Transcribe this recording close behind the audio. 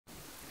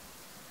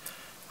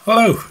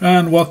Hello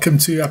and welcome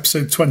to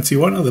episode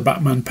 21 of the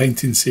Batman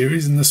painting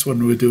series. In this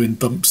one we're doing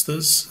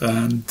dumpsters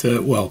and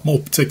well, more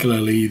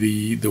particularly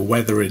the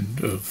weathering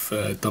of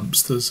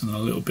dumpsters and a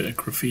little bit of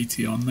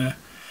graffiti on there.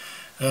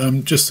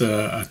 Just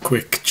a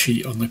quick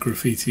cheat on the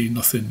graffiti,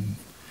 nothing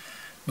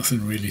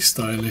really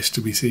stylish to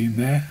be seen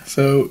there.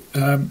 So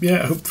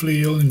yeah, hopefully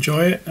you'll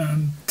enjoy it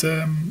and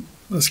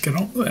let's get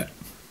on with it.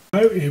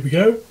 So here we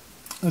go.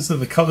 These are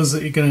the colours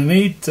that you're going to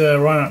need.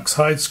 Rhinox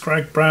hide,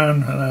 Skrag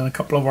brown, and then a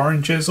couple of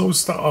oranges. Always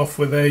start off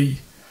with a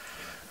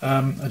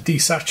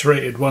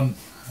desaturated one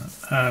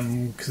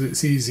because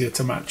it's easier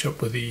to match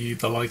up with the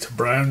lighter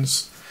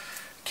browns.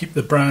 Keep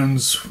the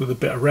browns with a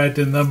bit of red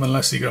in them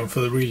unless you're going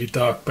for the really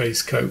dark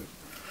base coat.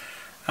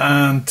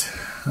 And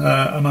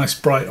a nice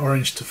bright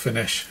orange to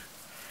finish.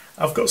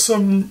 I've got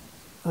some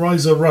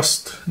riser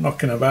rust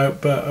knocking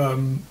about, but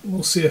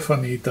we'll see if I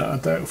need that. I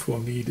doubt if we'll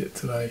need it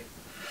today.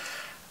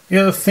 The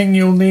other thing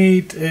you'll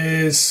need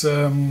is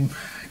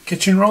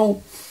kitchen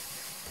roll,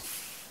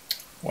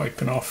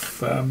 wiping off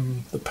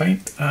the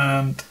paint,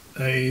 and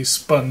a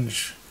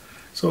sponge.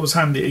 It's always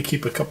handy to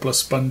keep a couple of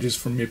sponges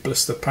from your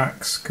blister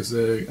packs because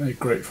they're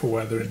great for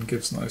weathering,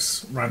 gives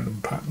nice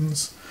random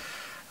patterns,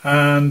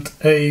 and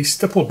a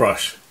stipple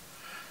brush.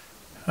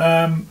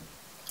 I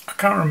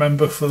can't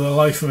remember for the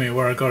life of me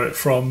where I got it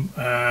from.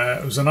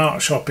 It was an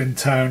art shop in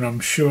town, I'm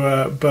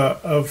sure,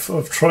 but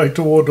I've tried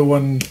to order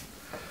one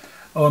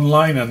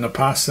online in the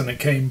past and it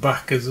came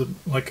back as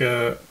like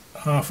a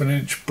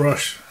half-an-inch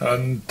brush,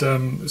 and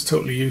it's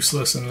totally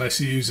useless unless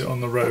you use it on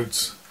the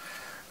roads.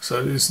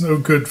 So it's no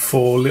good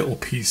for little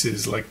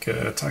pieces like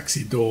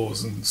taxi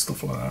doors and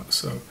stuff like that.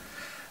 So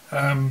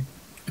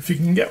if you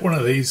can get one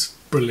of these,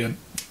 brilliant.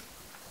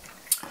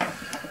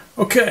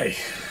 Okay,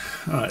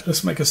 alright,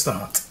 let's make a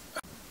start.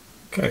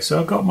 Okay, so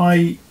I've got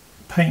my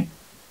paint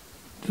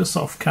just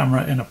off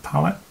camera in a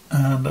palette,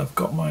 and I've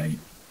got my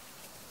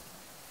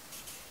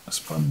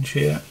sponge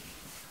here.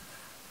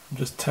 I'm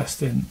just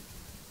testing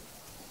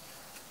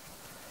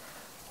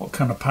what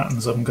kind of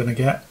patterns I'm going to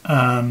get,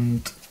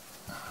 and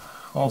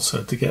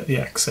also to get the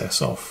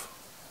excess off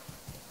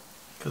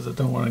because I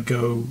don't want to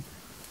go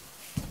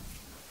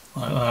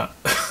like that.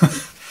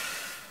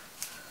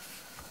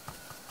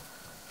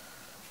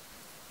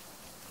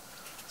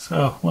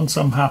 So once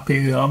I'm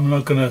happy I'm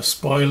not going to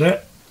spoil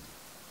it,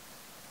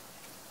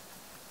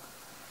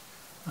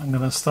 I'm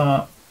going to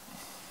start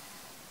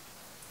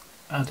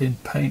adding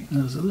paint.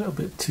 There's a little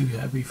bit too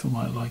heavy for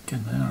my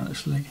liking there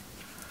actually.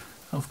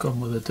 I've gone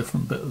with a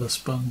different bit of the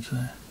sponge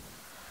there,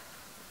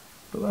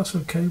 but that's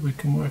okay, we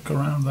can work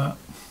around that.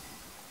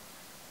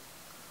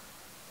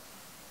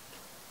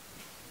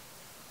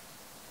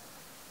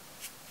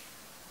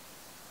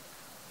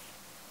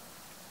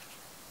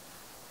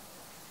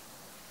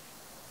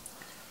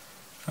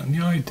 And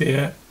the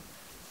idea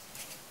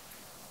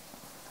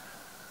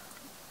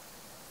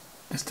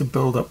is to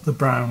build up the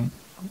brown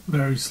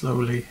very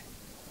slowly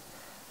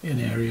in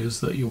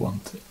areas that you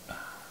want it.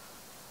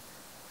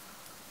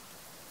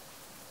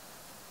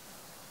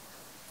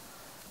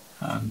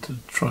 And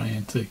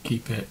trying to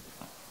keep it,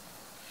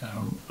 you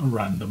know, a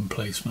random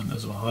placement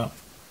as well. That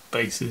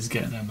base is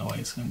getting in the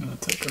way, so I'm going to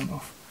take that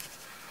off.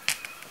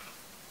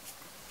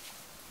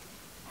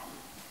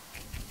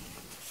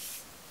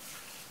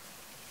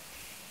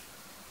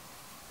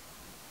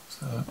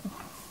 So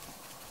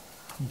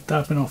I'm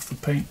dabbing off the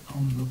paint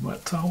on the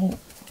wet towel.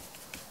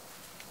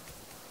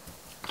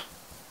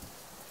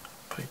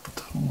 Paper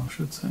towel, I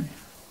should say.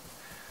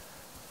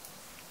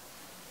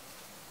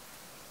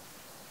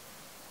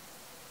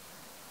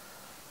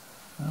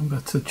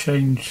 Remember to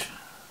change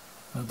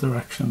the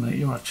direction that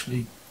you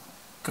actually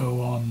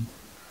go on.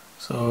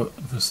 So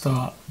if I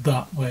start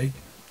that way,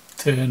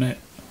 turn it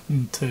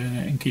and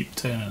keep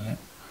turning it.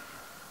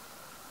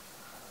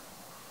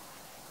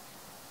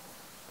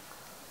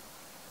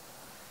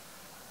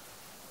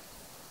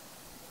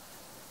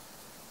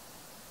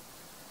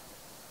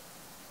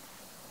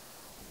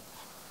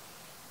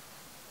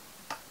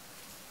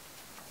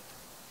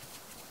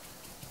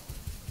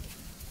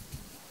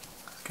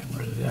 Getting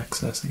rid of the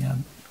excess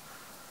again.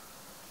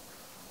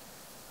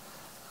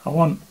 I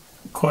want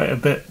quite a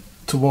bit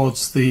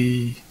towards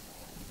the,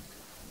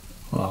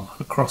 well,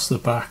 across the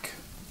back,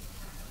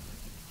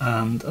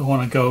 and I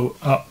want to go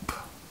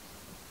up,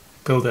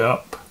 build it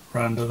up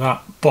round to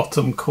that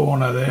bottom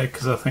corner there,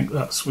 because I think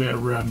that's where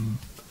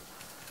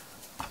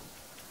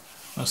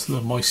that's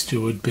the moisture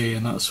would be,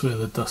 and that's where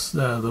the dust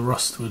there, the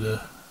rust would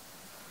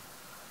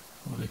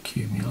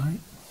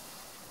accumulate.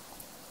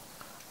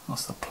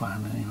 That's the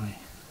plan anyway.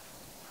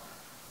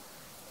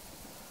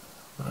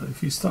 But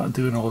if you start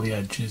doing all the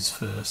edges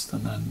first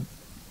and then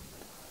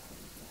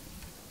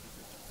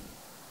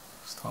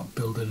start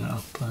building it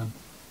up then.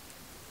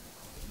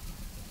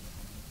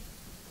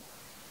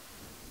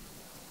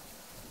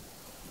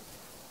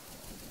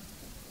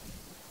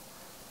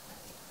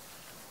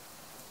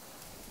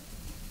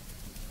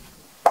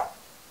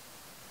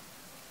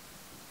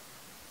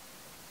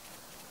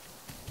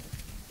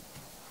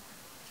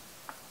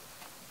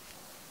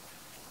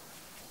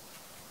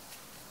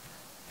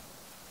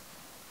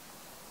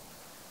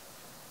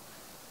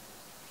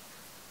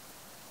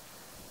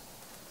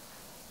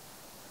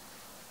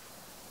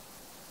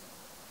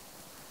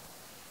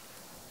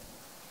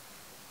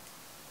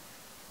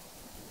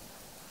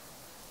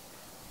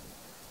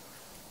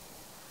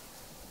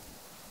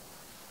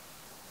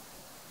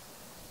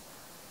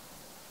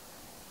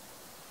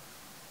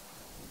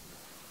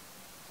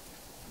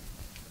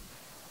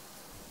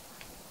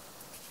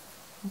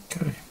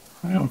 Okay,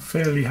 I am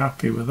fairly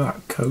happy with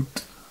that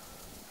coat.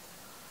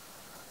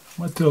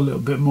 I might do a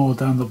little bit more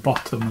down the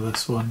bottom of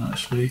this one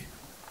actually.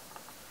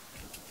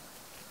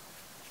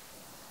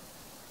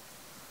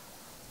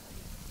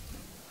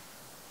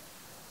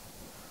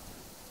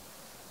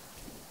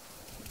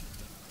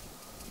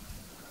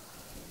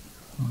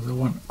 I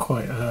want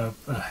quite a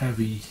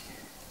heavy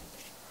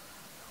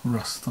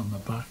rust on the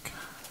back.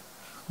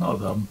 Not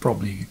that I'm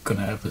probably going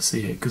to ever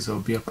see it because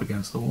it'll be up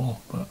against the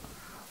wall, but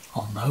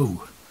I'll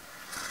know.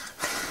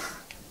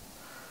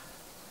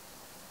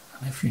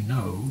 And if you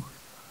know,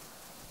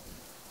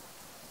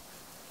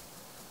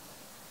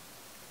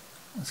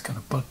 it's going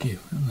to bug you,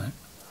 isn't it?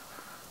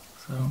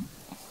 So,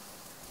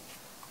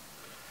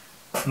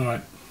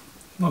 alright,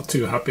 not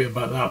too happy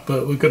about that,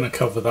 but we're going to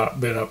cover that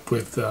bit up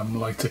with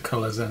lighter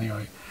colours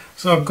anyway.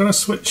 So I'm going to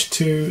switch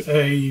to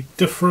a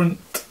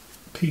different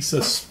piece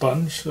of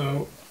sponge,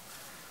 so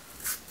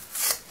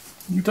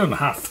you don't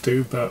have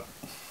to, but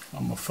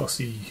I'm a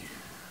fussy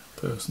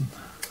person.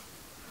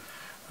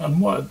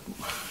 And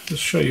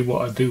just show you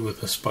what I do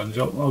with the sponge.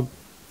 I'll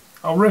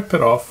rip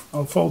it off,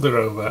 I'll fold it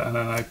over, and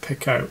then I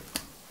pick out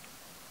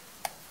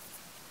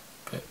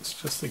bits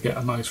just to get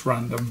a nice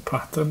random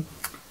pattern.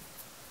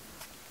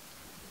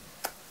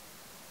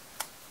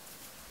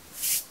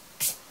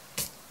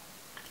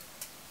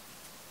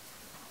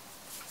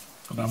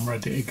 And I'm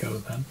ready to go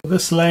then.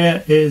 This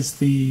layer is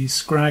the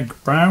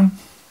Skrag brown.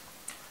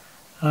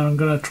 And I'm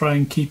going to try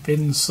and keep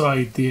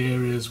inside the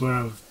areas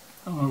where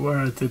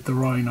I did the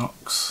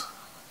Rhinox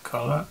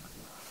colour.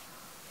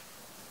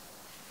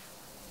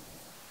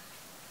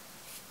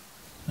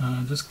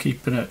 Just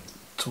keeping it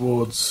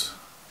towards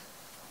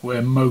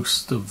where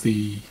most of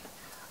the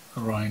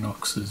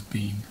Rhinox has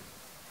been.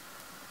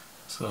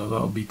 So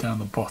that'll be down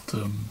the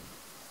bottom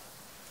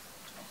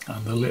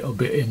and a little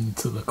bit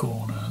into the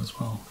corner as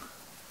well.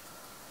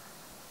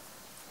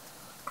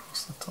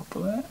 Across the top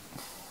of that.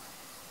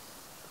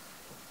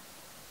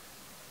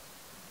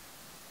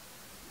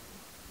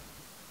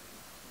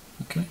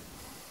 Okay.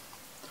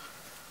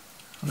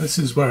 And this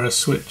is where I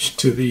switch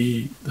to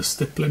the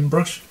stippling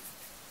brush,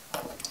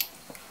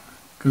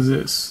 because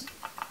it's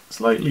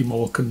slightly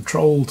more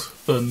controlled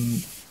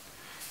than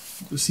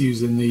just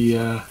using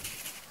the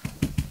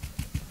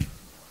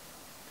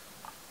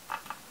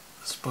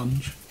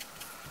sponge.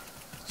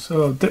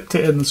 So I've dipped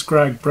it in the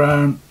Skrag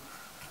brown.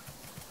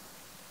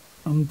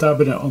 I'm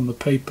dabbing it on the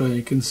paper.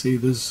 You can see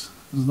there's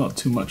not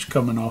too much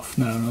coming off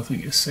now, and I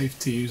think it's safe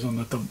to use on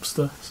the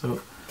dumpster.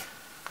 So,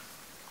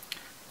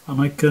 and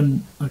I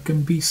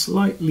can be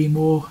slightly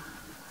more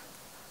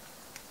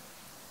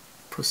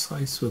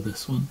precise with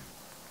this one.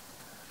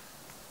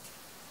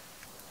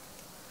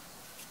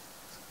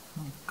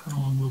 Go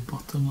along the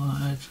bottom of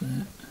that edge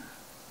there.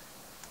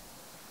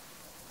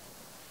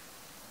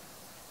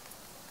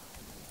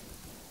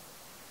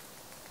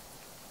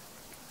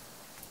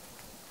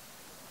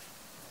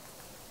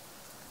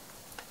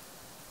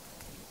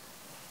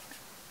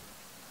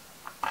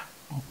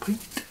 More paint.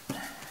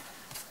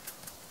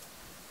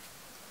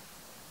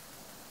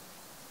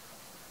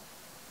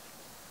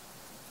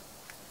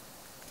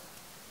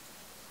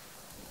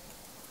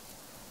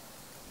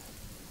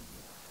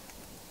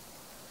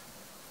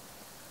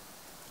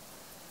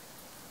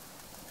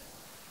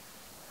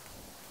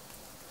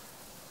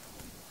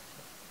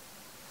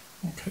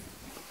 Okay.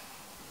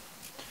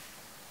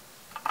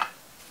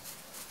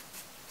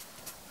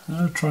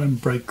 I'll try and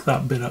break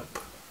that bit up.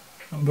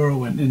 Remember I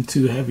went in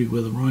too heavy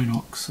with the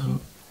Rhinox, so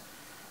I'm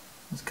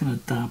just going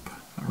to dab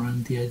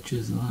around the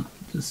edges of that,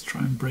 just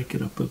try and break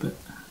it up a bit.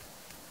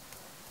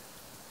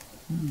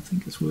 I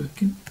think it's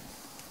working.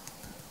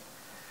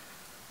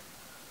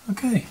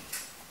 Okay,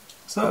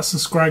 so that's the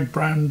Skrag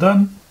brown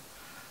done.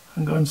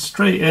 I'm going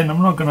straight in.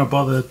 I'm not going to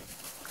bother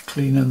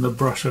cleaning the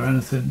brush or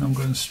anything. I'm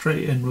going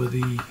straight in with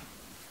the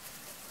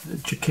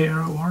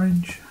Jokearo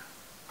orange.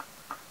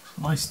 It's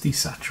a nice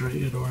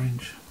desaturated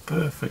orange,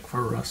 perfect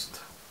for rust.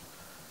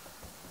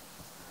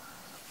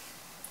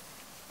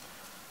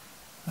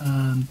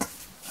 And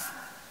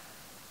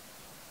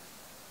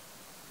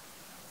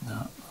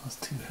no, that's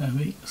too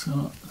heavy,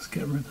 so let's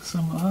get rid of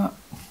some of that.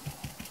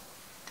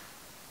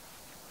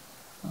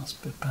 That's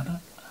a bit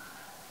better.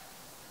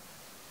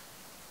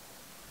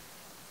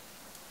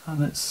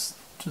 And it's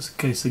just a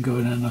case of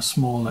going in a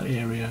smaller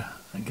area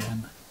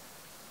again.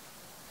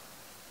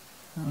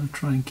 I'll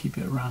try and keep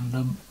it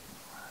random.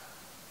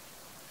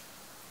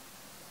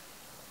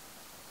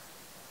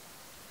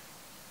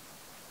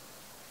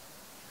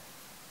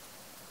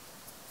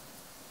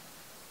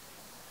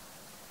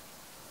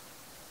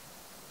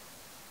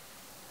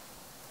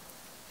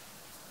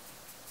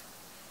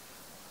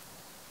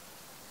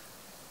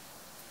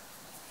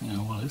 Yeah,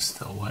 well, it's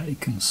still wet, you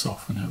can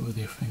soften it with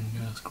your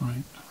fingers,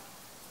 great.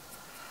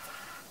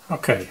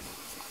 Okay,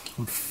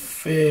 I'm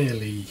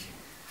fairly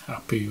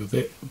happy with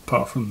it,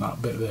 apart from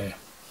that bit there.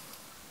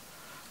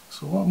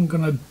 So what I'm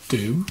going to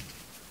do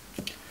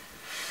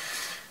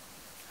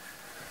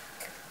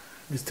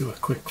is do a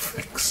quick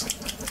fix.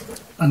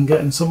 I'm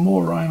getting some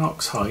more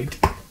Rhinox hide.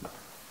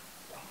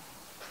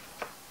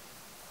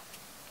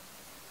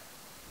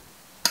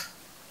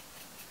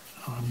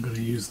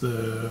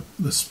 use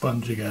the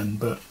sponge again,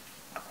 but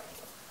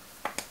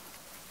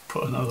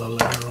put another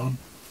layer on.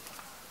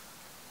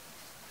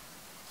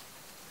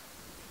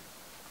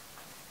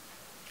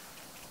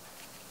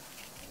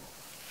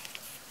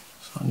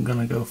 So I'm going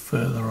to go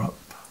further up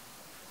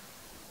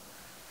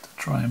to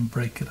try and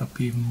break it up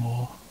even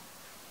more.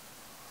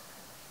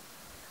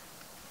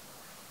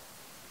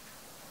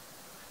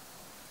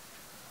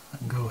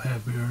 And go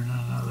heavier in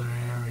another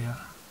area.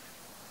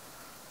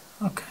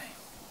 Okay,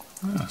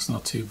 that's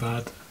not too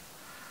bad.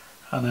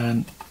 And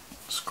then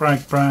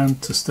Skrag brown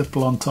to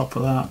stipple on top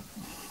of that.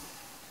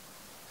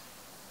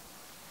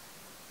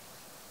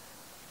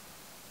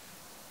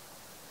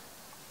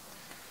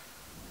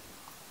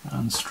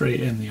 And straight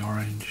in the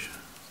orange.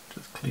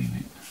 Just clean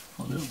it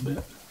a little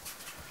bit.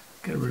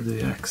 Get rid of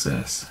the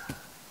excess.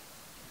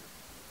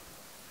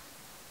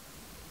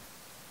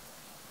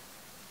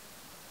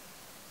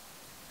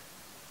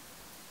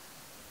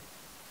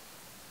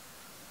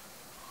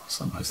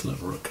 That's a nice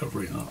little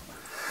recovery,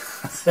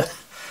 that.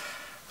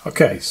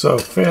 Okay, so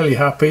fairly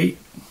happy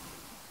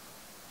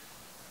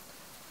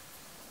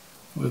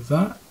with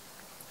that.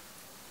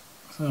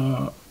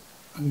 So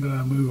I'm going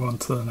to move on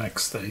to the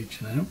next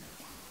stage now.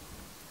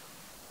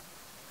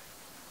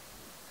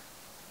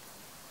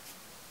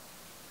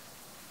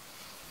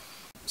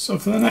 So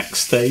for the next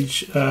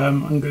stage,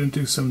 I'm going to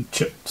do some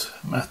chipped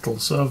metal.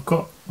 So I've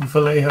got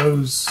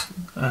Vallejo's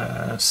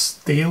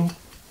steel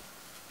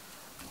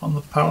on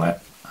the palette,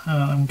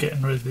 and I'm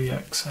getting rid of the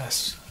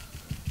excess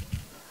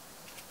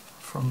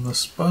from the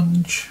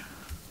sponge.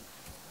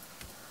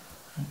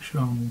 Make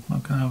sure I'm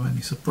not going to have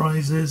any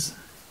surprises.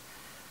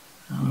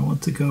 And I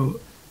want to go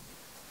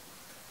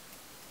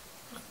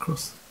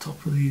across the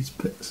top of these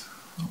bits,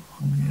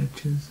 on the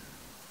edges,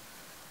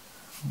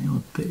 and the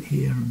odd bit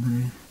here and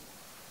there,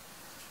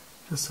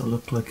 just to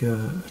look like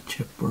a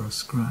chip or a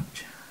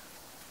scratch.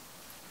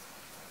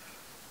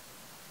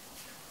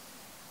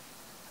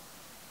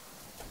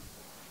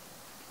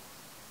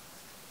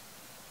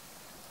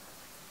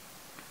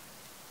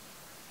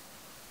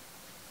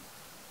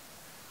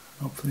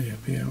 Hopefully you'll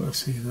be able to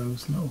see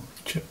those little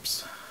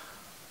chips.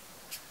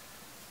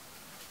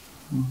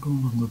 I'll go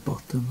along the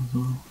bottom as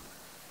well.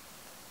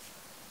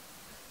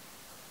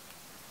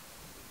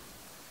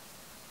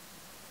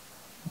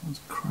 It's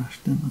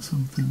crashed into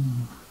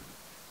something.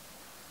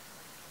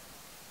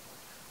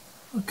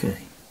 Okay,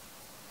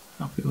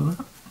 happy with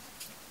that.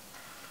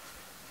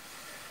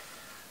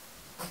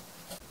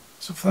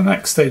 So for the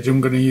next stage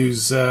I'm going to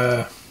use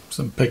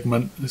some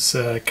pigment. It's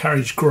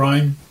Carriage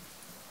Grime.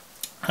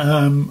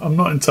 I'm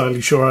not entirely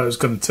sure how it's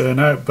going to turn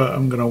out, but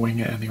I'm going to wing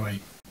it anyway.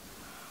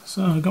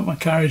 So I've got my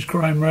Carriage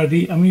Grime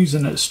ready. I'm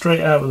using it straight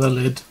out of the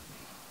lid.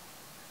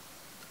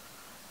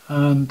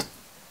 And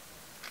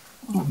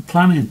what I'm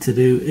planning to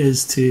do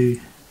is to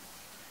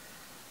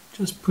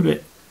just put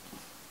it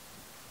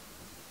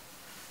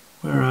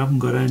where I haven't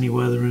got any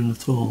weathering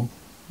at all,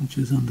 which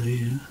is under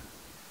here.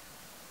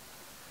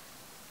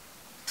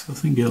 So I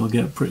think it'll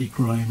get pretty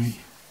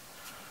grimy,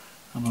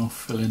 and I'll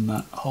fill in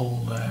that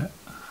hole there.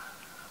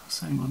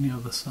 Same on the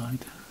other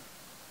side.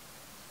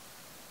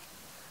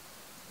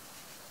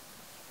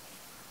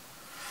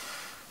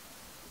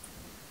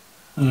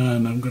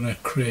 And I'm going to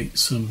create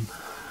some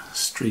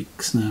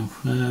streaks now.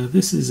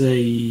 This is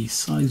a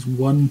size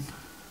 1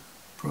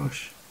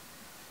 brush.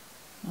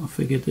 I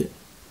figured it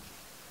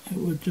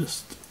would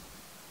just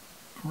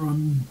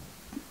run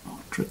or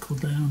trickle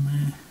down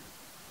there.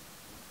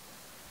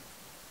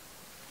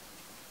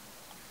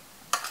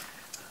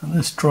 And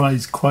this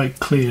dries quite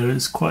clear.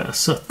 It's quite a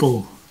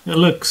subtle, it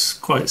looks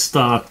quite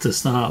stark to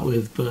start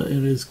with, but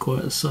it is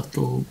quite a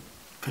subtle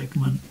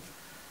pigment.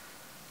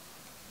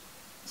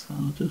 So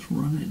I'll just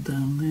run it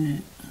down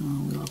there,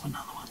 and we'll have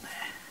another one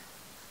there.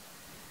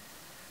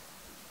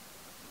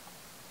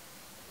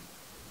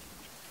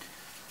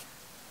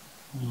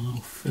 And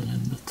I'll fill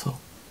in the top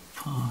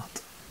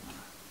part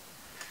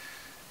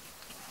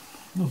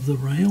of the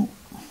rail.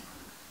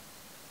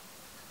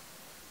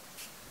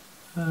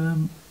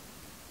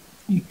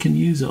 You can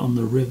use it on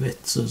the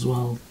rivets as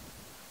well,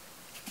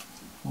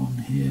 on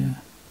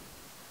here,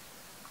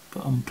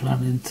 but I'm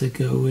planning to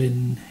go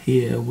in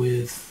here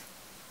with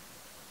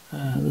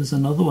there's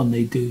another one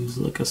they do,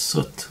 like a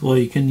soot, or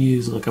you can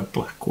use like a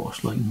black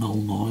wash like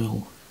Null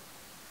Oil,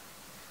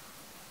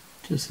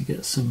 just to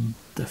get some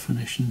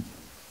definition.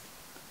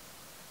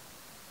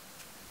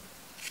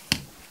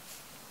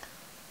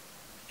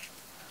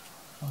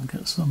 I'll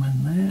get some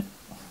in there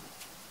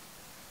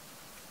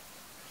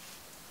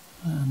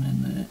and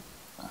in there.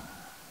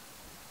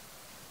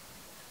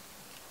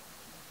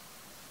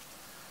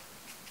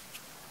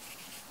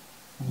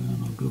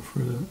 And I'll go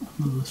for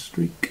another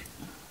streak.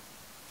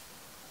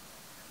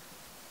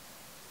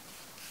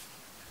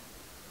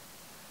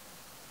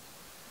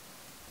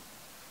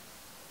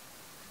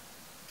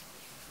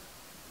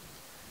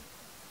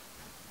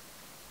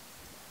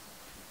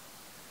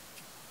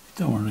 If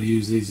you don't want to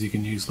use these, you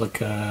can use like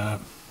an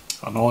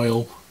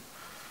oil.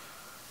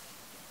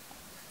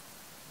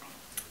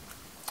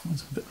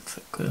 It's a bit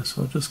thick there,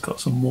 so I've just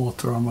got some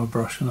water on my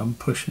brush and I'm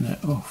pushing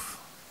it off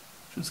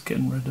Just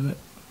getting rid of it.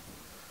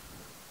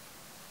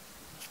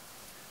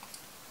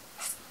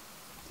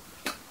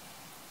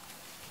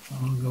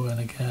 I'll go in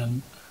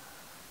again.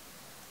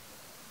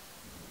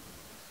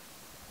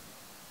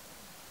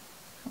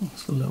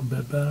 That's a little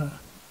bit better.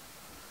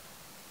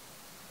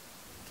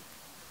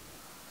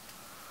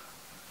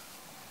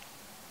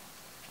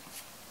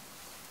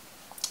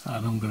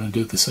 And I'm going to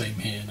do the same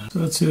here now.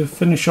 So to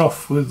finish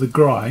off with the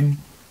grime,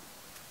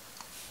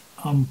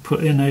 I'm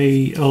putting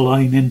a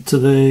line into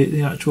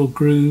the actual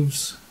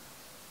grooves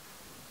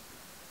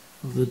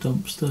of the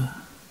dumpster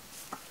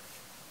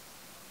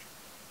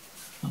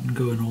and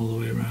going all the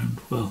way around.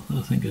 Well,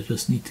 I think I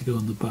just need to go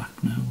on the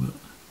back now, but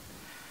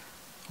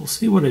I'll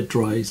see what it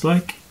dries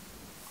like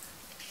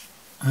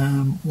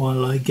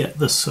while I get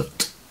the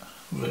soot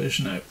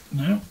version out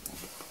now.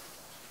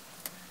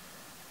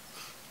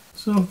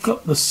 So I've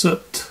got the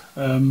soot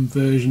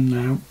version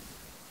now.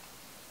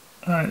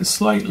 It's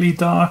slightly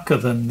darker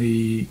than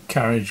the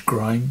Carriage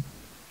grime,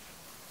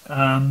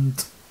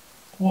 and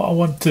what I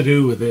want to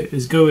do with it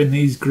is go in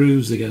these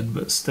grooves again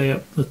but stay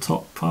up the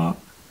top part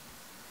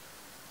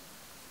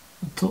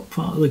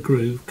of the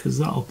groove, because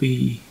that'll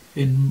be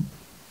in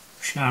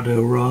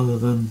shadow rather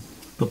than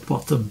the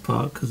bottom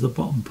part, because the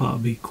bottom part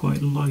will be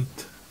quite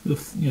light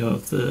if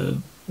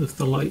the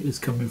light is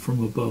coming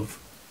from above.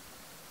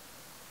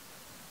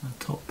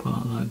 The top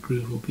part of that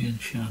groove will be in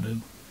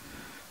shadow.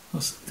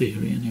 That's the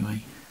theory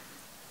anyway.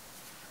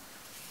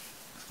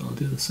 So I'll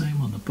do the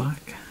same on the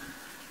back.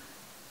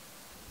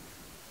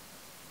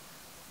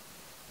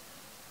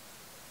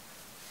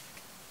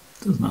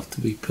 Doesn't have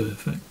to be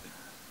perfect.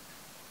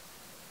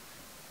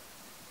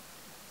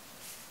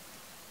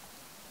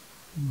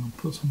 I'll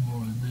put some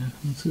more in there.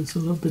 It's a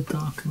little bit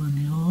darker than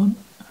the other one.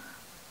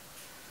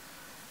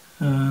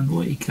 And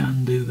what you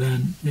can do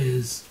then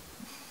is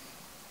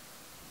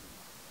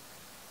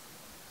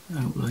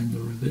outline the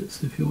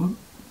rivets if you want,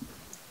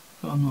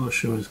 but I'm not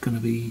sure it's going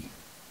to be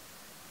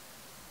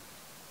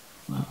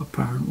that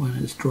apparent when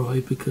it's dry,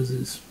 because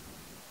it's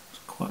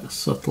quite a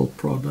subtle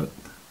product.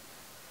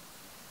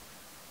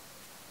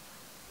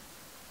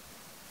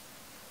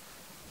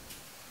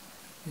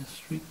 A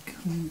streak,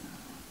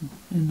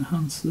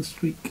 enhance the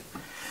streak.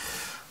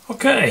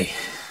 Okay,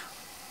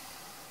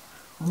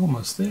 we're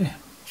almost there.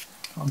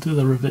 I'll do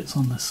the rivets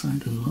on this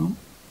side as well.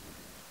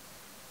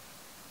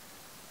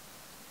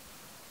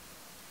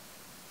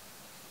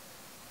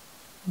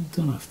 It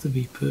don't have to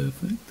be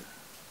perfect.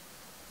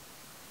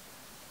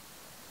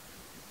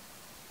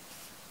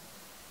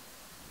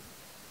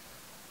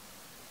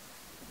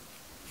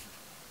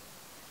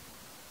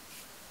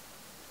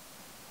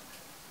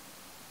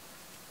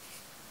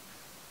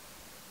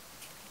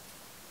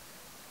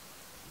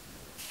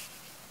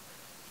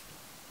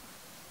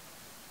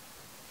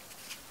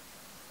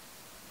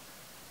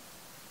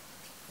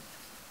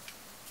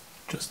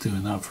 Just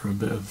doing that for a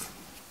bit of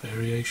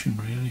variation,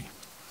 really.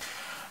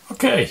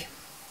 Okay.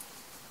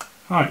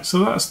 Alright, so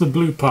that's the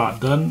blue part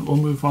done. We'll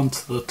move on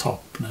to the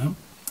top now.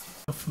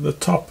 For the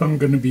top I'm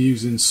going to be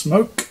using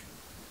smoke.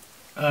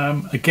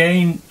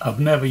 Again, I've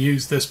never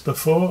used this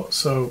before,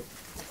 so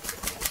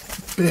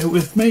bear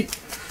with me.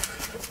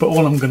 But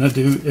all I'm going to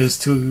do is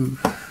to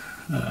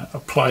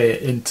apply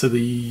it into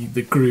the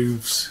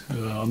grooves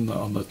on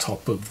the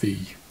top of the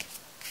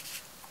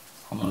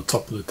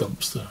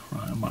dumpster.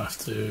 Right, I might have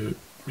to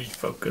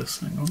refocus.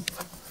 Hang on.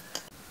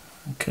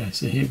 Okay,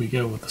 so here we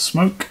go with the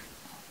smoke.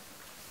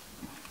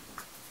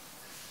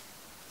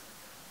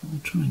 I'll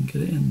try and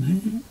get it in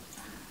there.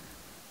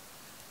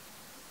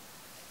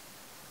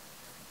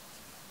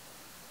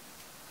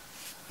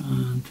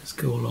 And just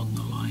go along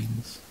the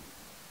lines.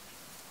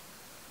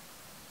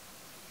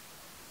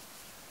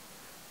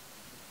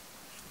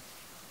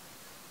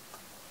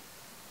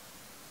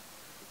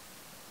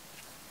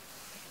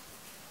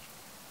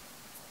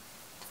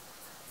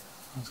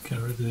 Let's get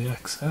rid of the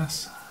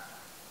excess.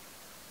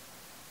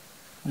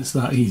 It's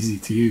that easy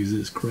to use,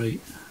 it's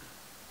great.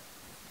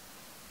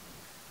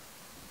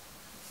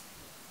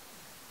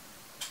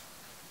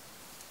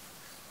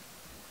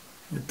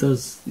 It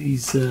does,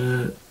 these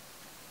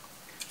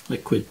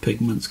liquid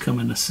pigments come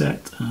in a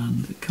set,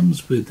 and it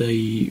comes with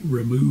a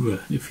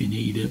remover if you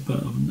need it,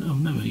 but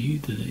I've never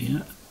used it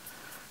yet.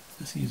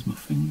 Just use my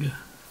finger.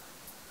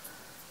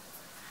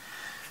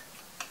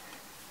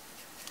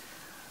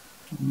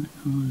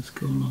 I'll just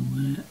go along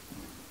there.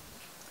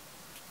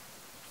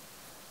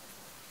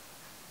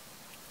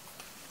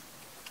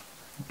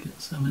 Get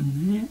some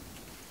in there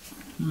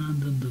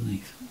and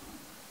underneath.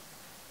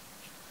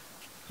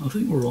 I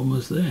think we're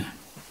almost there.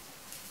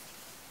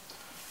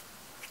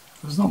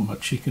 There's not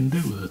much you can do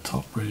with the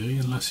top really,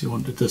 unless you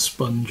wanted to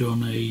sponge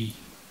on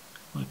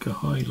like a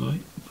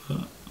highlight,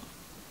 but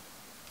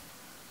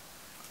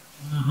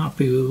I'm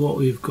happy with what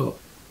we've got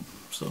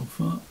so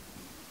far.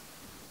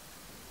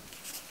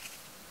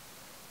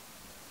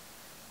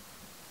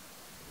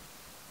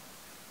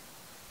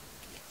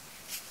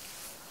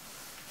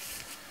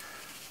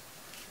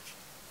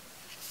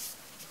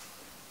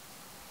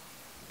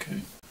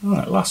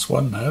 Alright, last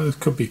one now. This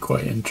could be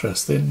quite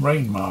interesting.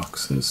 Rain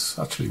marks is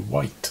actually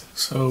white,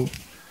 so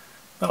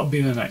that'll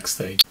be the next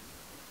stage.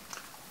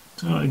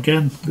 So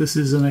again, this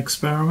is an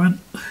experiment.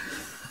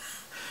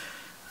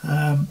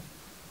 I've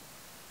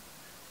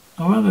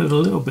added a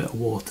little bit of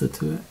water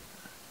to it,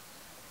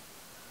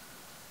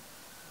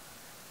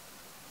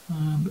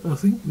 and I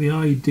think the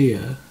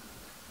idea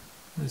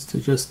is to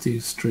just do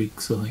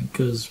streaks, I think,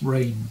 because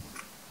rain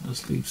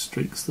just leaves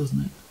streaks,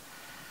 doesn't it?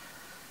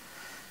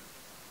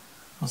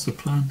 That's the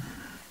plan.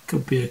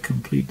 Could be a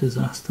complete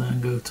disaster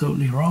and go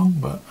totally wrong,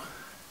 but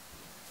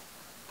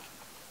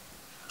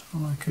I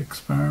like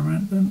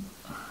experimenting.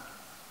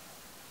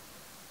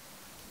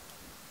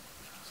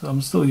 So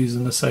I'm still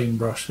using the same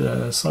brush,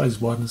 size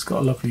 1. It's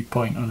got a lovely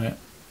point on it.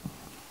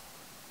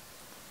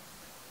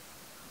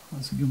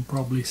 As you can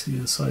probably see,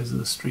 the size of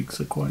the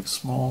streaks are quite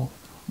small,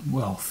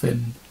 well,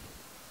 thin.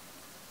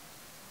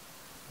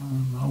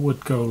 I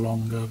would go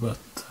longer,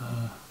 but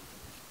I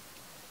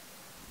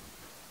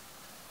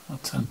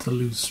tend to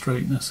lose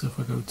straightness if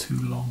I go too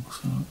long,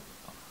 so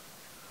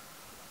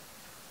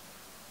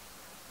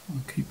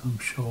I'll keep them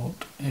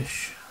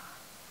short-ish.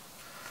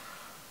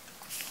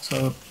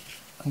 So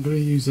I'm going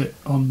to use it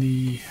on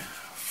the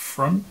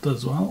front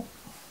as well.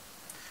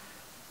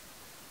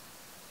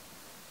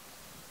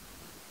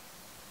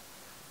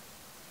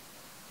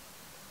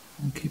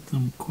 And keep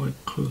them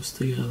quite close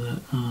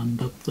together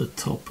and up the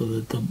top of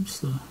the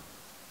dumpster.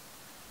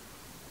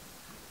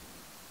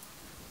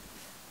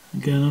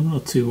 Again, I'm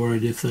not too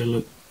worried if they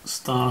look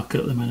stark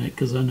at the minute,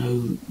 because I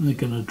know they're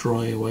going to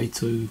dry away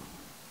to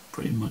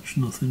pretty much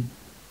nothing.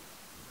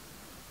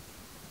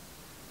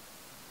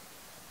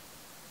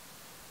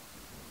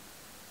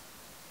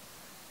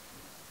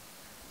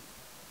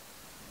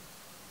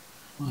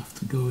 I'll have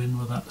to go in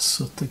with that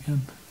soot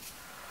again.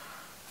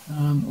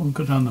 And we'll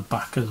go down the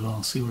back as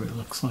well, see what it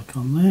looks like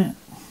on there.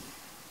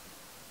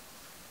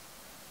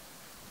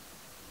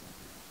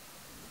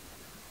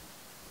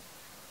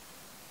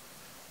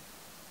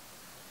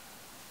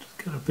 Just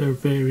get a bit of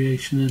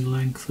variation in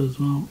length as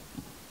well.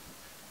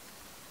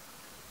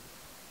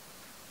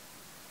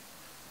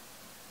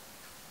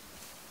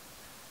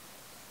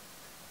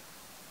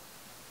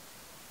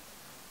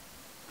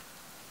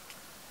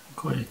 I'm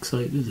quite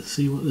excited to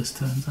see what this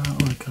turns out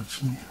like,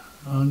 actually.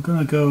 I'm going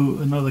to go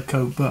another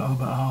coat, but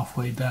about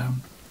halfway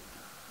down.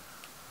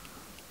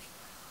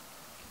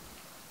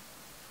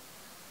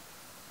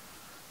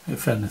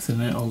 If anything,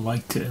 it'll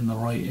light it in the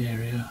right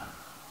area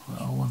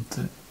where I want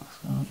it.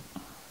 So.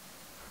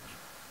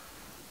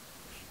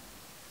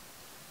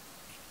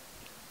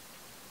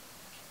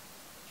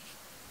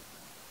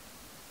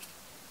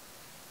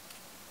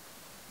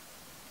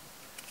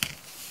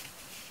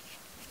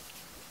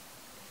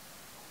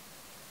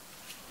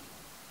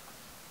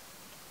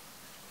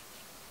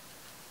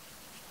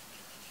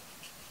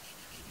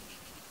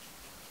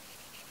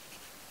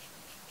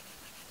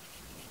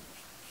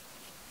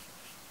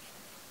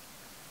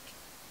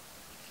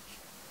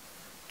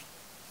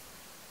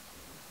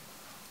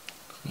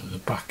 The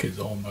back is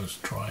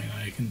almost dry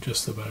now, you can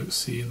just about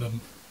see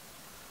them.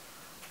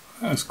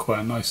 That's quite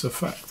a nice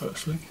effect,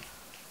 actually.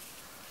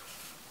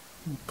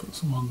 I'll put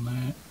some on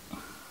there.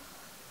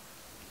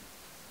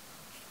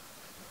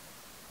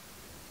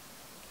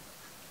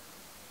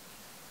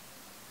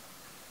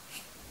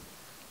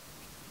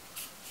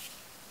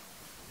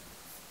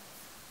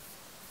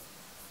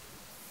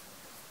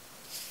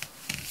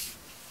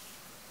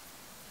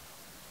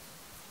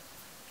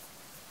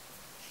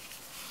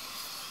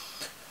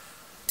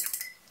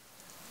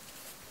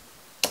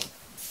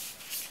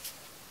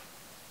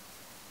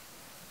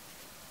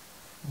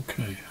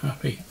 Okay,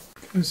 happy.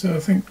 Okay, so I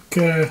think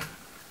 2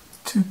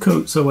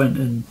 coats I went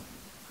in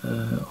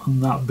on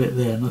that bit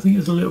there, and I think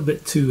it's a little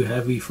bit too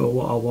heavy for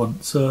what I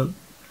want. So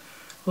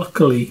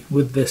luckily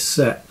with this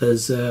set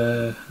there's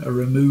a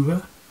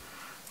remover.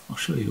 I'll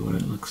show you what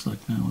it looks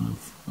like now when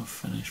I've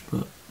finished,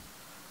 but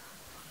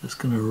I'm just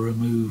going to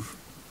remove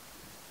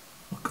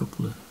a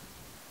couple of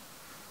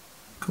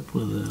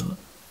the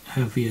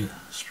heavier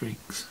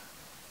streaks.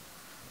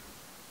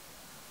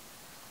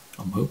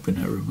 I'm hoping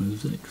it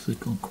removes it because it's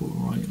gone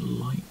quite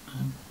light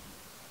now.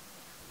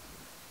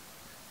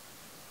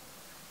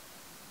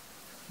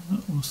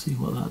 We'll see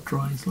what that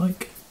dries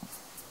like.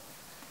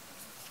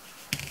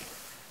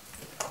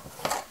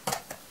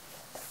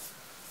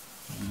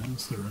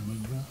 There's the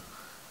remover.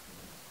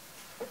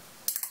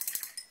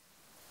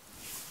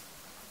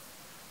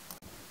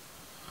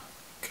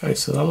 Okay,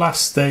 so the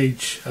last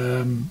stage,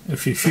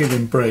 if you're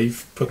feeling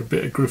brave, put a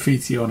bit of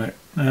graffiti on it.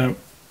 Now,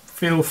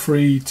 feel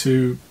free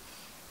to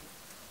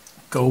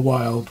go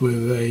wild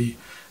with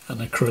an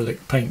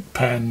acrylic paint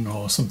pen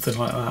or something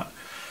like that.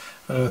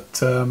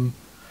 But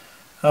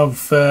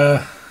I've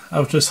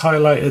just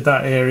highlighted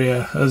that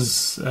area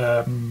as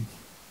a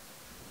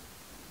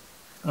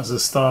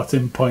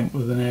starting point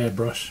with an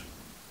airbrush,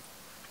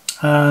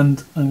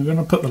 and I'm going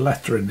to put the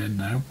lettering in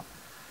now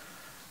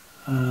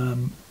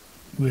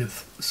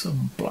with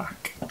some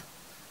black.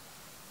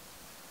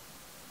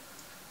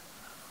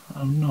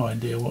 I've no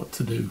idea what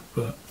to do,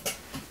 but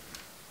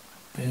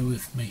bear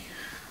with me.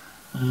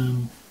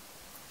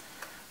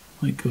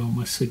 Might go on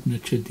my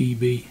signature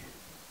DB.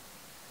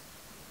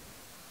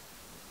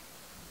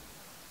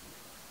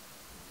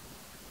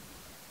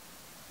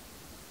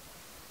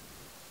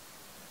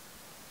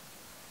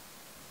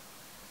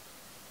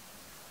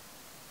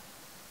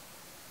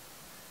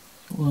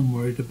 I'm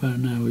worried about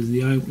now is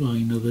the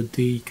outline of the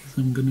D, because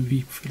I'm going to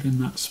be filling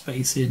that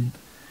space in,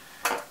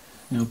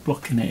 you know,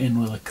 blocking it in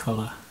with a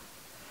colour.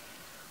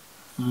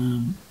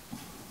 Now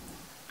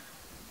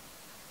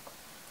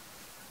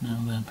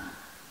then.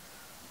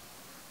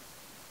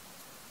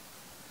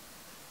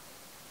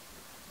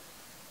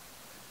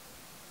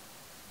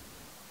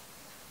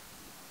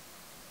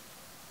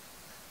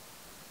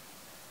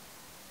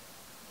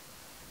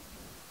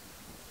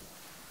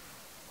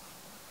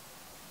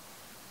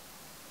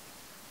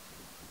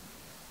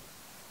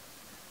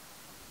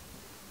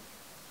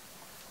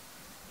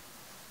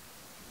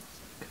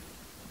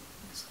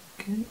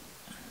 Okay,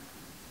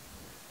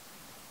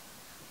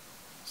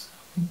 so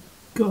we've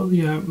got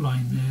the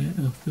outline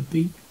there of the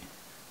beak.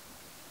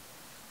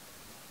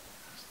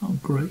 It's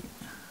not great,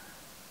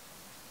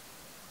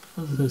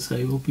 but as I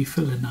say, we'll be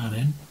filling that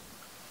in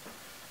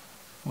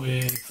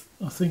with,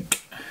 I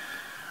think,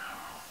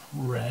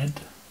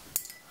 red.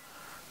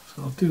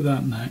 So I'll do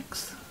that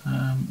next.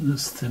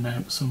 Let's thin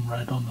out some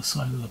red on the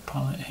side of the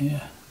palette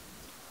here.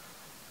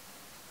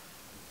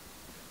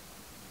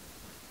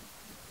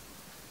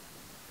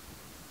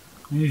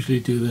 I usually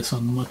do this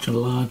on much a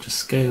larger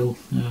scale.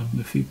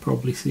 If you've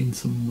probably seen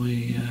some of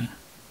my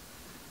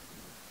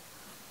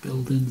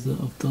buildings that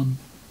I've done.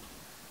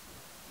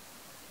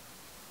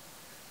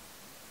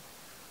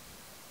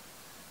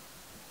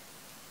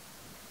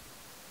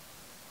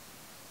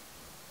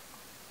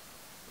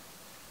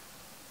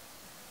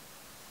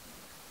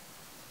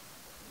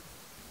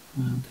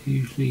 And I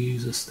usually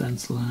use a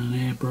stencil and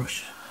an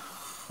airbrush.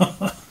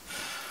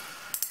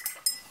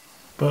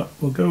 But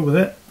we'll go with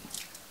it.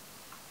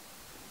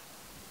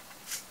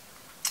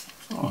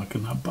 Oh, I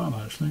can have bad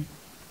actually.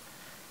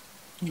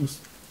 Just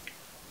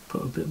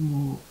put a bit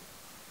more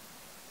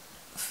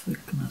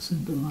thickness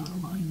into that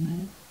line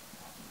there.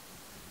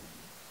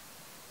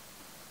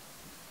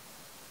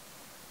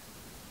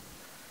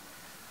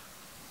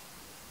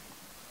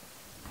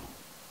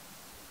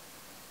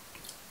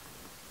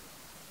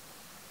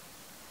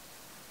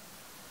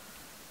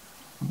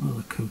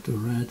 Another coat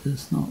of red.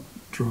 It's not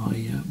dry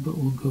yet, but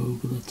we'll go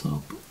over the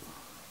top.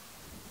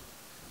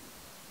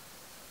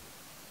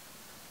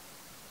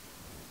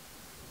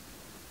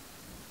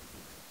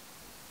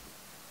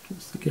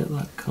 Just to get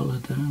that colour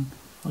down.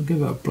 I'll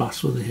give it a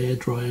blast with a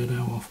hairdryer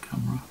now off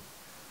camera.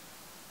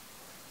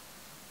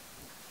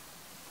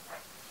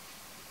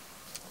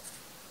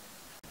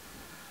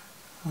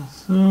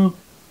 So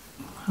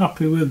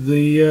happy with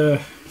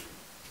the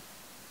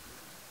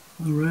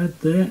red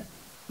there.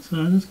 So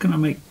I'm just going to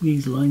make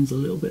these lines a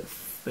little bit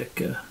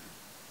thicker.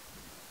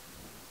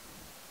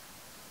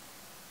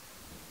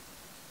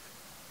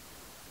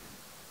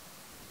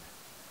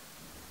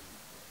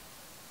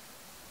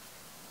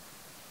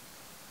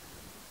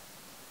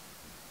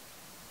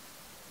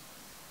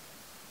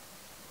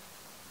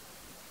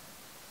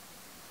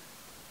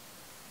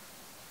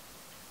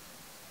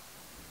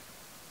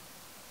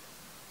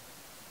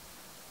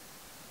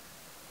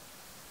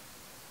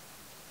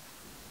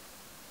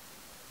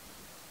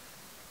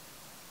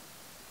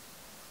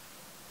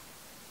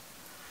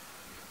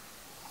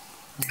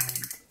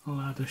 I'll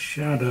add a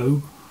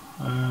shadow.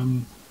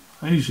 I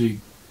usually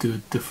do a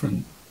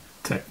different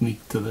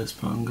technique to this,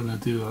 but I'm going to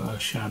do a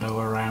shadow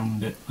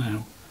around it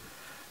now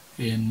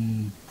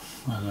in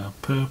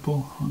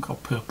purple. I've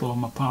got purple on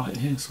my palette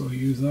here, so I'll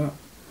use that.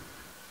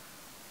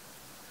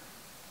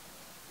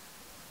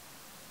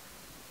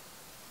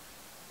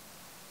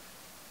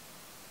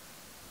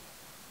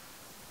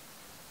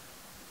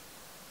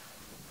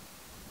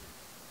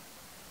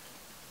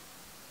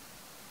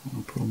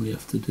 I'll probably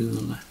have to do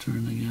the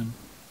lettering again.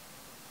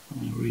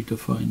 I'll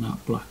redefine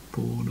that black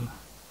border.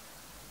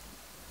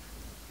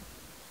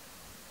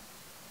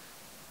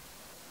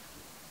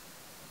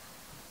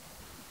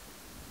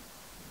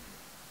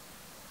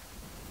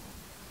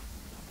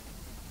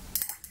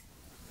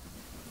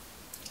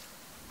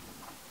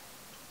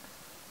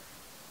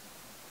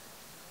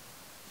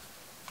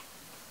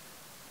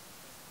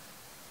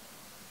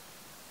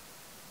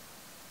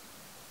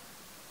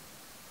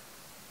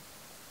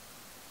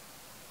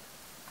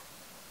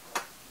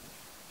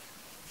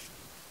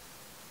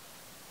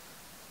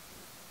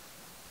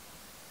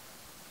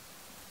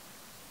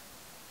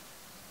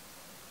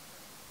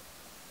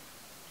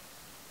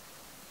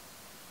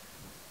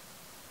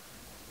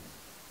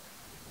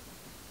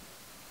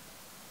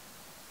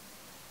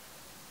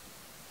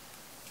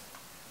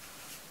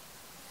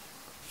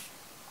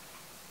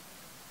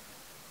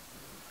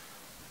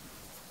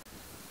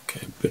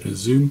 Okay, bit of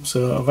zoom.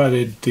 So I've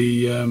added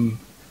the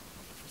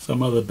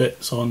some other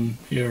bits on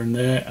here and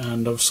there,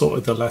 and I've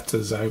sorted the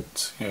letters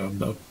out. You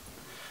know,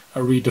 I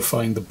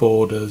redefined the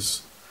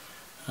borders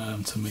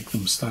to make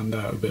them stand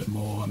out a bit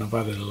more, and I've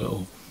added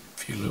a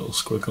few little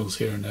squiggles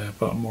here and there,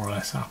 but I'm more or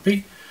less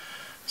happy.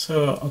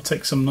 So I'll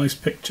take some nice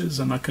pictures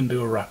and I can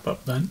do a wrap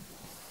up then.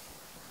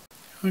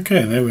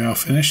 Okay, there we are,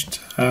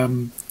 finished.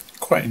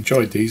 Quite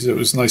enjoyed these. It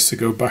was nice to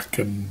go back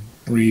and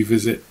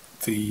revisit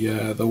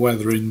the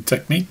weathering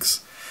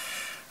techniques.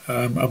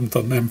 I haven't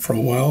done them for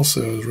a while,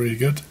 so it was really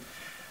good.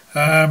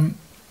 On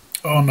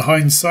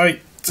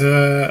hindsight,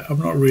 I'm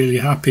not really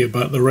happy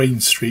about the rain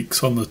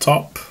streaks on the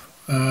top.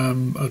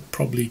 I'd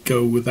probably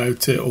go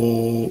without it,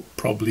 or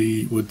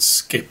probably would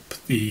skip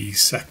the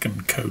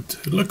second coat.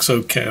 It looks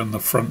okay on the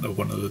front of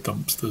one of the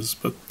dumpsters,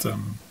 but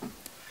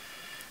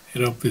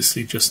it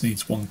obviously just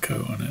needs one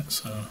coat on it,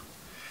 so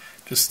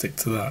just stick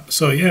to that.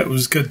 So yeah, it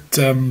was good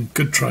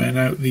good trying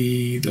out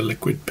the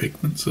liquid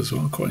pigments as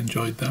well. Quite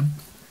enjoyed them.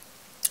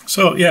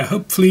 So yeah,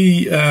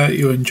 hopefully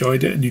you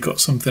enjoyed it and you got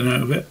something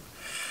out of it,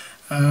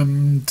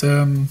 and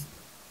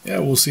yeah,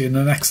 we'll see you in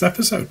the next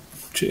episode.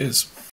 Cheers.